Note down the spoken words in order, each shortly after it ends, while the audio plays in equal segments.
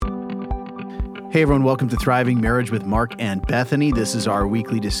Hey everyone, welcome to Thriving Marriage with Mark and Bethany. This is our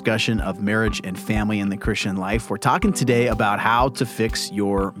weekly discussion of marriage and family in the Christian life. We're talking today about how to fix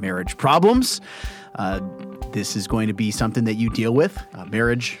your marriage problems. This is going to be something that you deal with,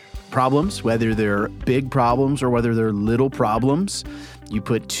 marriage problems, whether they're big problems or whether they're little problems. You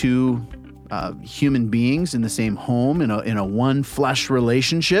put two human beings in the same home, in a one flesh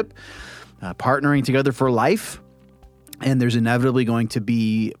relationship, partnering together for life, and there's inevitably going to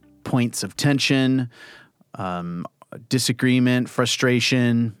be points of tension, disagreement,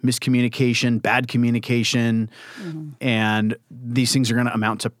 frustration, miscommunication, bad communication, and these things are going to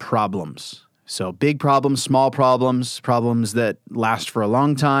amount to problems. So big problems, small problems, problems that last for a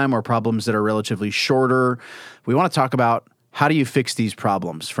long time, or problems that are relatively shorter. We want to talk about how do you fix these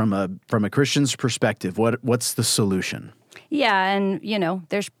problems from a Christian's perspective. What's the solution? Yeah, and,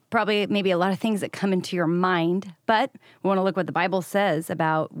 there's probably maybe a lot of things that come into your mind, but we want to look what the Bible says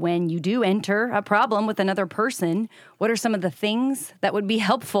about when you do enter a problem with another person. What are some of the things that would be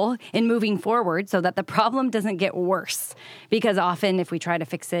helpful in moving forward so that the problem doesn't get worse? Because often if we try to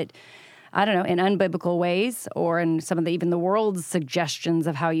fix it, in unbiblical ways or in some of even the world's suggestions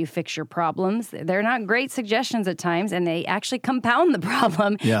of how you fix your problems, they're not great suggestions at times, and they actually compound the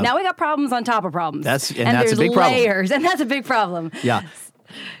problem. Yeah. Now we got problems on top of problems. That's a big problem. Layers, and that's a big problem. Yeah.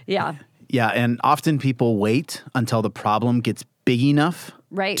 Yeah. Yeah, and often people wait until the problem gets big enough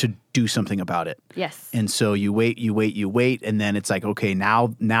to do something about it. Yes. And so you wait, and then it's like, okay,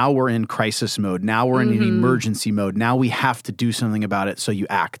 now we're in crisis mode. Now we're in an emergency mode. Now we have to do something about it, so you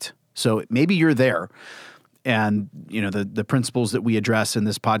act. So maybe you're there, and the principles that we address in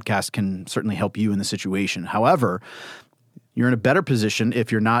this podcast can certainly help you in the situation. However, you're in a better position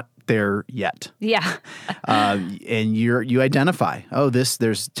if you're not there yet. Yeah. And you identify,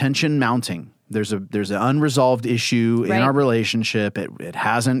 there's tension mounting. There's an unresolved issue in our relationship. It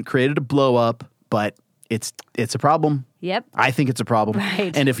hasn't created a blow up, but it's a problem. Yep. I think it's a problem.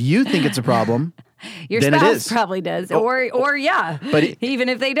 Right. And if you think it's a problem, your then spouse it is. probably does. But even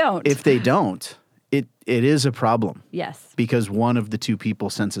if they don't. If they don't, it is a problem. Yes. Because one of the two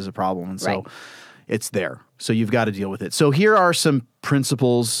people senses a problem. And so it's there. So you've got to deal with it. So here are some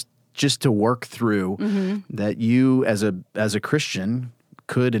principles just to work through that you as a Christian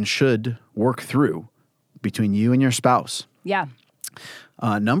could and should work through between you and your spouse. Yeah.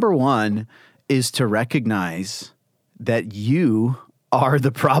 Number one is to recognize that you are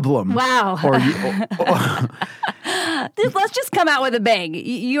the problem. Wow. Or let's just come out with a bang.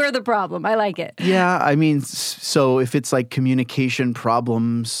 You're the problem. I like it. Yeah, so if it's like communication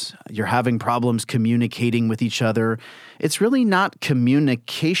problems, you're having problems communicating with each other, it's really not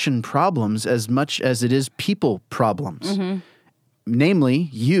communication problems as much as it is people problems. Namely,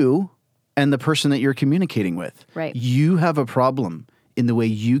 you and the person that you're communicating with. Right. You have a problem in the way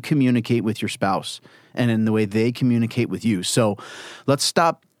you communicate with your spouse and in the way they communicate with you. So let's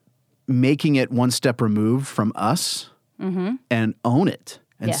stop making it one step removed from us and own it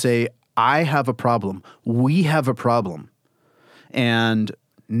and say, I have a problem. We have a problem. And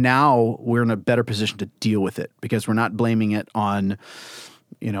now we're in a better position to deal with it because we're not blaming it on,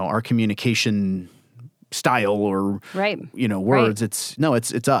 our communication style or, words. Right.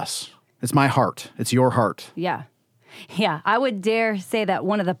 It's us. It's my heart. It's your heart. Yeah. Yeah. I would dare say that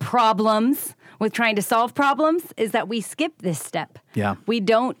one of the problems with trying to solve problems is that we skip this step. Yeah. We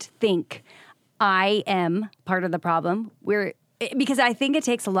don't think I am part of the problem. Because I think it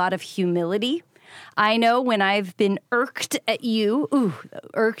takes a lot of humility. I know when I've been irked at you,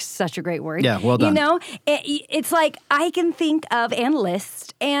 irk's such a great word. Yeah, well done. It's like I can think of and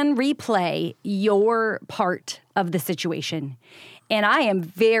list and replay your part of the situation. And I am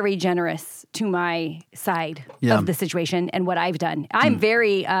very generous to my side of the situation and what I've done. I'm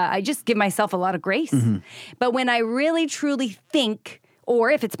very, I just give myself a lot of grace. But when I really, truly think, or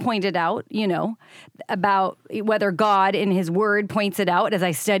if it's pointed out, about whether God in his word points it out as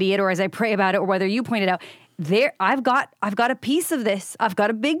I study it or as I pray about it, or whether you point it out, I've got a piece of this. I've got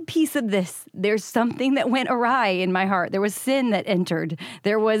a big piece of this. There's something that went awry in my heart. There was sin that entered.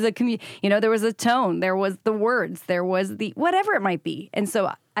 There was there was a tone. There was the words. There was the whatever it might be. And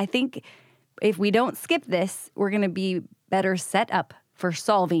so I think if we don't skip this, we're going to be better set up for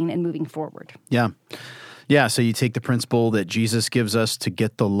solving and moving forward. Yeah. Yeah, so you take the principle that Jesus gives us to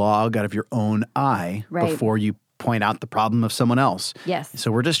get the log out of your own eye before you point out the problem of someone else. Yes.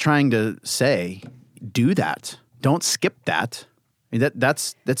 So we're just trying to say, do that. Don't skip that.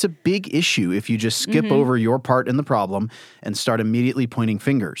 That's a big issue if you just skip over your part in the problem and start immediately pointing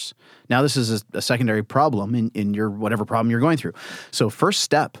fingers. Now this is a secondary problem in your whatever problem you're going through. So first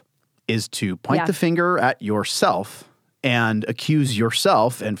step is to point the finger at yourself and accuse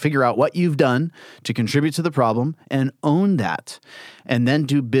yourself and figure out what you've done to contribute to the problem and own that, and then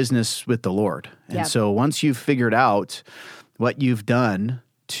do business with the Lord. And so once you've figured out what you've done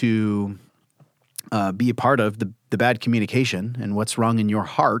to be a part of the bad communication and what's wrong in your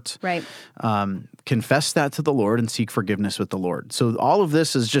heart, right. Confess that to the Lord and seek forgiveness with the Lord. So all of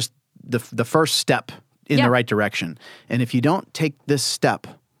this is just the first step in the right direction. And if you don't take this step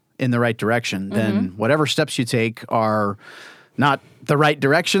in the right direction, then whatever steps you take are not the right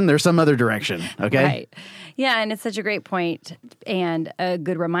direction. There's some other direction, okay? Right. Yeah, and it's such a great point and a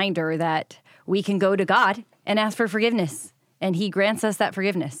good reminder that we can go to God and ask for forgiveness, and He grants us that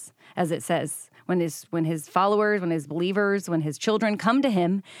forgiveness, as it says. When his followers, when his believers, when his children come to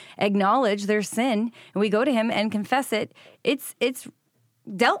Him, acknowledge their sin, and we go to Him and confess it, it's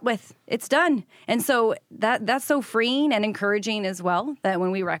dealt with. It's done. And so that's so freeing and encouraging as well, that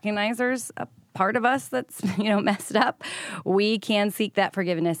when we recognize there's a part of us that's, messed up, we can seek that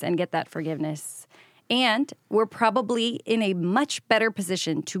forgiveness and get that forgiveness. And we're probably in a much better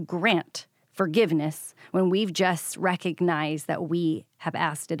position to grant forgiveness when we've just recognized that we have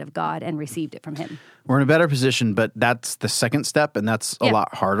asked it of God and received it from Him. We're in a better position, but that's the second step, and that's a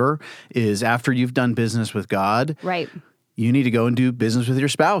lot harder, is after you've done business with God, right, you need to go and do business with your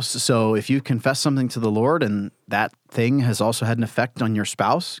spouse. So if you confess something to the Lord and that thing has also had an effect on your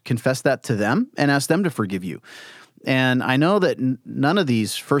spouse, confess that to them and ask them to forgive you. And I know that none of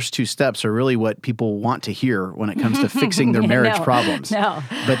these first two steps are really what people want to hear when it comes to fixing their marriage problems. No.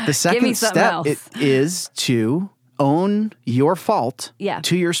 But the second step is to own your fault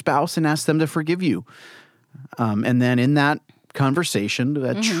to your spouse and ask them to forgive you. And then in that conversation,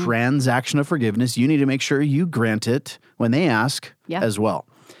 that transaction of forgiveness, you need to make sure you grant it when they ask as well.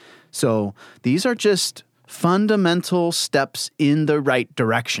 So these are just fundamental steps in the right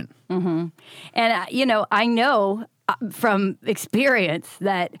direction. Mm-hmm. And, I know from experience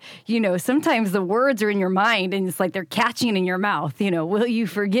that, sometimes the words are in your mind and it's like they're catching in your mouth, will you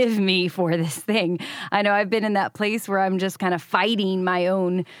forgive me for this thing? I know I've been in that place where I'm just kind of fighting my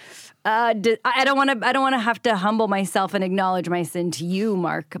own I don't want to have to humble myself and acknowledge my sin to you,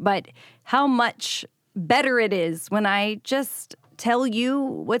 Mark, but how much better it is when I just tell you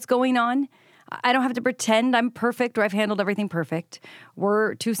what's going on. I don't have to pretend I'm perfect or I've handled everything perfect.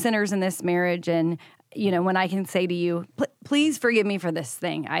 We're two sinners in this marriage, and when I can say to you, please forgive me for this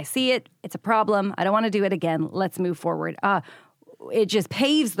thing. I see it. It's a problem. I don't want to do it again. Let's move forward. It just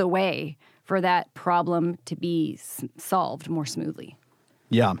paves the way for that problem to be solved more smoothly.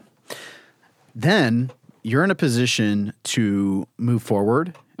 Yeah. Then you're in a position to move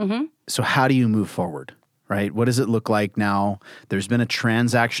forward. Mm-hmm. So how do you move forward, right? What does it look like now? There's been a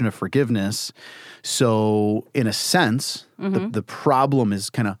transaction of forgiveness. So in a sense, the problem is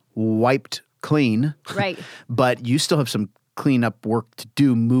kind of wiped clean. Right. But you still have some cleanup work to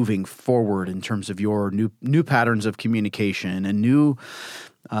do moving forward in terms of your new patterns of communication and new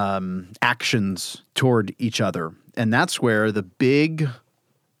actions toward each other. And that's where the big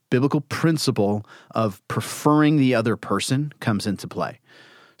biblical principle of preferring the other person comes into play.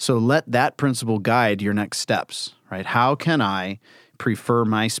 So let that principle guide your next steps, right? How can I prefer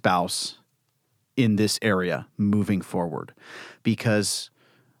my spouse in this area moving forward? Because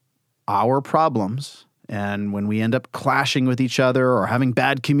our problems, and when we end up clashing with each other or having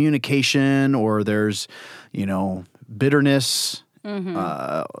bad communication, or there's, bitterness in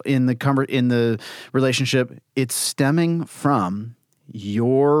the relationship, it's stemming from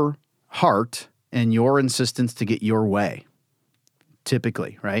your heart and your insistence to get your way,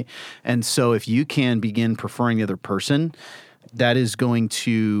 typically, right? And so if you can begin preferring the other person, that is going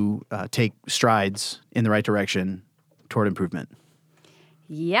to take strides in the right direction toward improvement.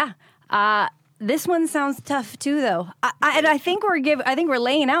 Yeah. This one sounds tough too, though. I think we're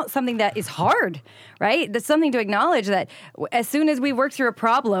laying out something that is hard, right? That's something to acknowledge, that as soon as we work through a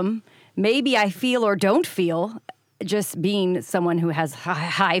problem, maybe I feel or don't feel, just being someone who has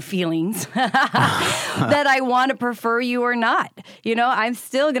high feelings, that I want to prefer you or not. I'm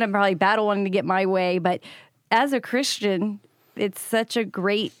still going to probably battle wanting to get my way. But as a Christian, it's such a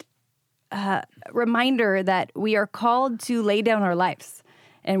great reminder that we are called to lay down our lives.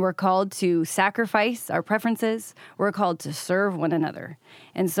 And we're called to sacrifice our preferences. We're called to serve one another.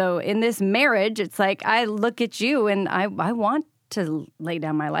 And so in this marriage, it's like I look at you and I want to lay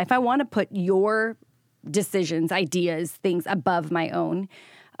down my life. I want to put your decisions, ideas, things above my own.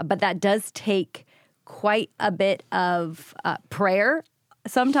 But that does take quite a bit of prayer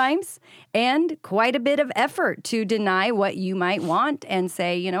sometimes, and quite a bit of effort to deny what you might want and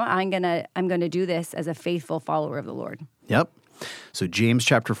say, I'm gonna do this as a faithful follower of the Lord. Yep. So James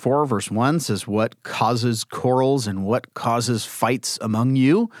chapter 4, verse 1 says, "What causes quarrels and what causes fights among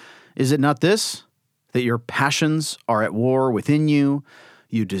you? Is it not this, that your passions are at war within you?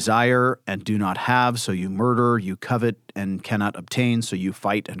 You desire and do not have, so you murder. You covet and cannot obtain, so you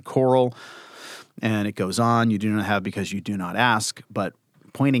fight and quarrel." And it goes on. You do not have because you do not ask. But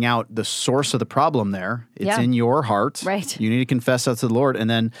pointing out the source of the problem there, it's in your heart. Right. You need to confess that to the Lord. And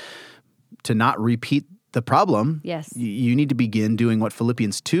then to not repeat the problem, yes, you need to begin doing what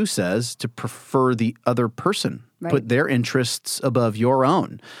Philippians 2 says, to prefer the other person. Right. Put their interests above your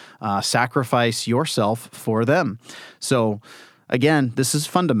own. Sacrifice yourself for them. So again, this is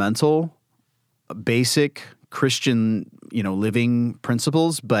fundamental, basic Christian, living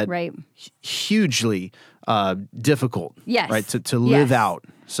principles, but hugely difficult, right, to live out.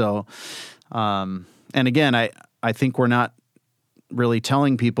 So, and again, I think we're not really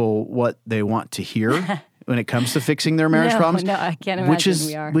telling people what they want to hear when it comes to fixing their marriage problems. No, I can't imagine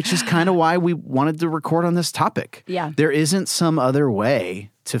we are. Which is kind of why we wanted to record on this topic. Yeah. There isn't some other way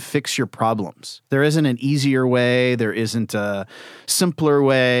to fix your problems. There isn't an easier way. There isn't a simpler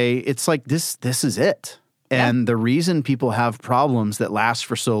way. It's like this is it. And the reason people have problems that last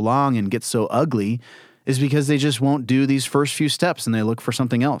for so long and get so ugly is because they just won't do these first few steps and they look for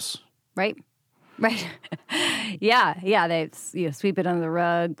something else. Right. Yeah. They sweep it under the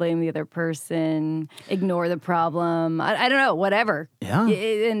rug, blame the other person, ignore the problem. I don't know, whatever. Yeah.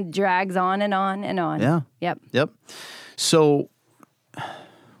 And drags on and on and on. Yeah. Yep. So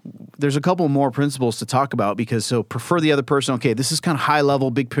there's a couple more principles to talk about so prefer the other person. Okay, this is kind of high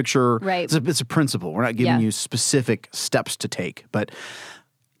level, big picture. Right. It's a principle. We're not giving you specific steps to take. But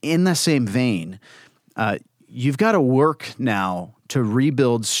in the same vein, you've got to work now to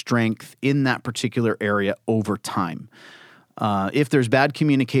rebuild strength in that particular area over time. If there's bad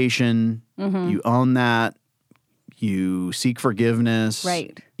communication, you own that. You seek forgiveness.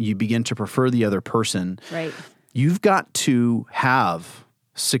 Right. You begin to prefer the other person. Right. You've got to have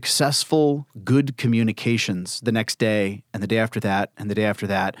successful, good communications the next day and the day after that and the day after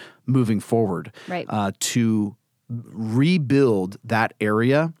that moving forward. Right. To rebuild that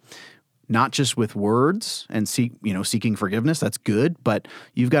area, not just with words and seeking forgiveness. That's good, but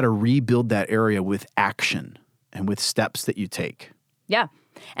you've got to rebuild that area with action and with steps that you take. Yeah.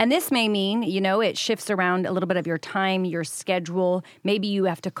 And this may mean, it shifts around a little bit of your time, your schedule. Maybe you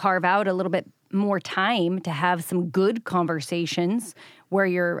have to carve out a little bit more time to have some good conversations where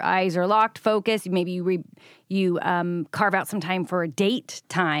your eyes are locked, focused. Maybe you carve out some time for a date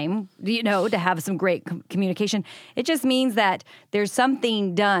time, to have some great communication. It just means that there's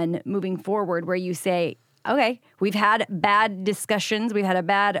something done moving forward where you say, okay, we've had bad discussions, we've had a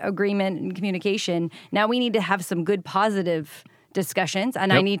bad agreement in communication. Now we need to have some good positive discussions,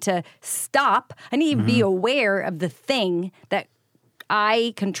 and I need to stop. I need to be aware of the thing that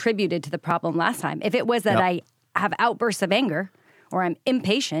I contributed to the problem last time. If it was that I have outbursts of anger, or I'm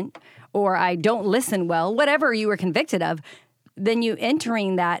impatient, or I don't listen well, whatever you were convicted of, then you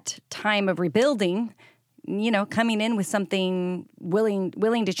entering that time of rebuilding, coming in with something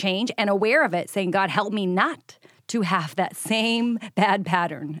willing to change and aware of it, saying, God, help me not to have that same bad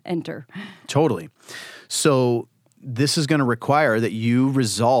pattern enter. Totally. So this is going to require that you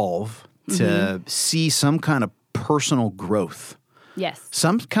resolve to see some kind of personal growth. Yes.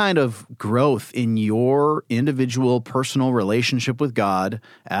 Some kind of growth in your individual personal relationship with God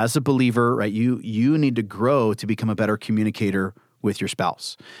as a believer, right? You need to grow to become a better communicator with your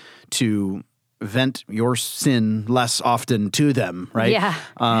spouse, to vent your sin less often to them, right? Yeah.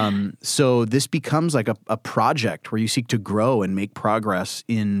 So this becomes like a project where you seek to grow and make progress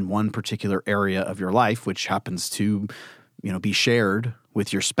in one particular area of your life, which happens to, be shared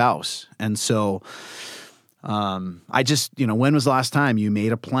with your spouse. And so when was the last time you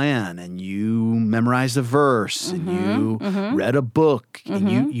made a plan and you memorized a verse and you read a book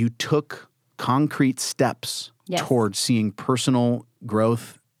and you took concrete steps towards seeing personal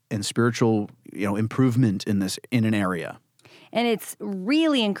growth and spiritual, improvement in an area? And it's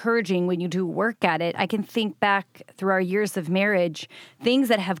really encouraging when you do work at it. I can think back through our years of marriage, things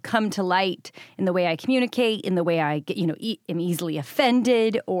that have come to light in the way I communicate, in the way I get, am easily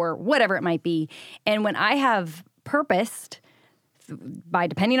offended or whatever it might be. And when I have purposed by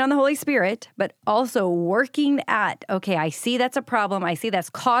depending on the Holy Spirit, but also working at, okay, I see that's a problem. I see that's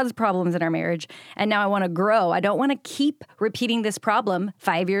caused problems in our marriage. And now I want to grow. I don't want to keep repeating this problem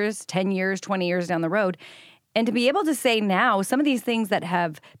 5 years, 10 years, 20 years down the road. And to be able to say now, some of these things that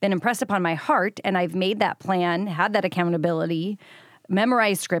have been impressed upon my heart, and I've made that plan, had that accountability,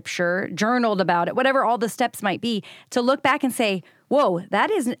 memorized scripture, journaled about it, whatever all the steps might be, to look back and say, whoa, that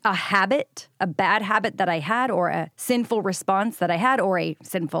is a habit, a bad habit that I had, or a sinful response that I had, or a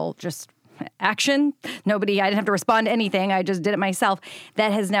sinful just action. I didn't have to respond to anything. I just did it myself.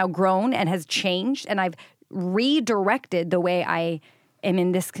 That has now grown and has changed. And I've redirected the way I am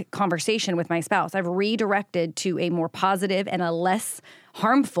in this conversation with my spouse. I've redirected to a more positive and a less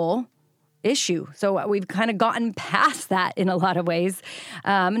harmful issue. So we've kind of gotten past that in a lot of ways.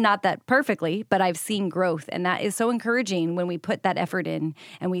 Not that perfectly, but I've seen growth. And that is so encouraging when we put that effort in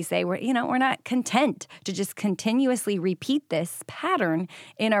and we say, we're not content to just continuously repeat this pattern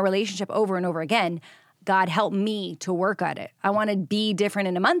in our relationship over and over again. God, help me to work at it. I want to be different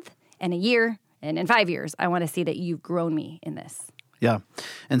in a month and a year and in 5 years. I want to see that you've grown me in this. Yeah.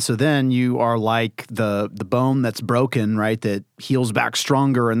 And so then you are like the bone that's broken, right, that heals back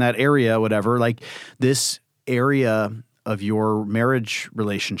stronger in that area, whatever. Like this area of your marriage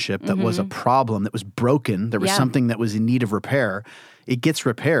relationship that was a problem, that was broken, there was something that was in need of repair. It gets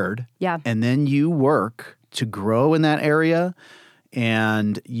repaired. Yeah. And then you work to grow in that area,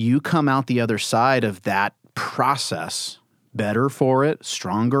 and you come out the other side of that process better for it,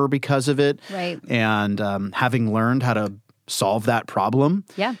 stronger because of it. Right. And having learned how to solve that problem.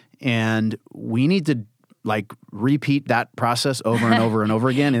 Yeah. And we need to repeat that process over and over and over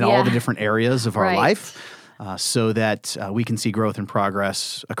again in all the different areas of our life so that we can see growth and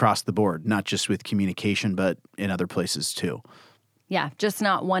progress across the board, not just with communication, but in other places too. Yeah. Just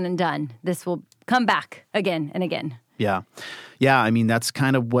not one and done. This will come back again and again. Yeah. Yeah. I mean, that's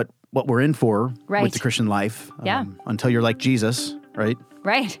kind of what we're in for with the Christian life. Until you're like Jesus, right?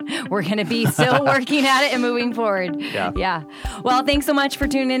 Right. We're going to be still working at it and moving forward. Yeah. Yeah. Well, thanks so much for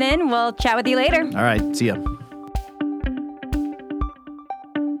tuning in. We'll chat with you later. All right. See ya.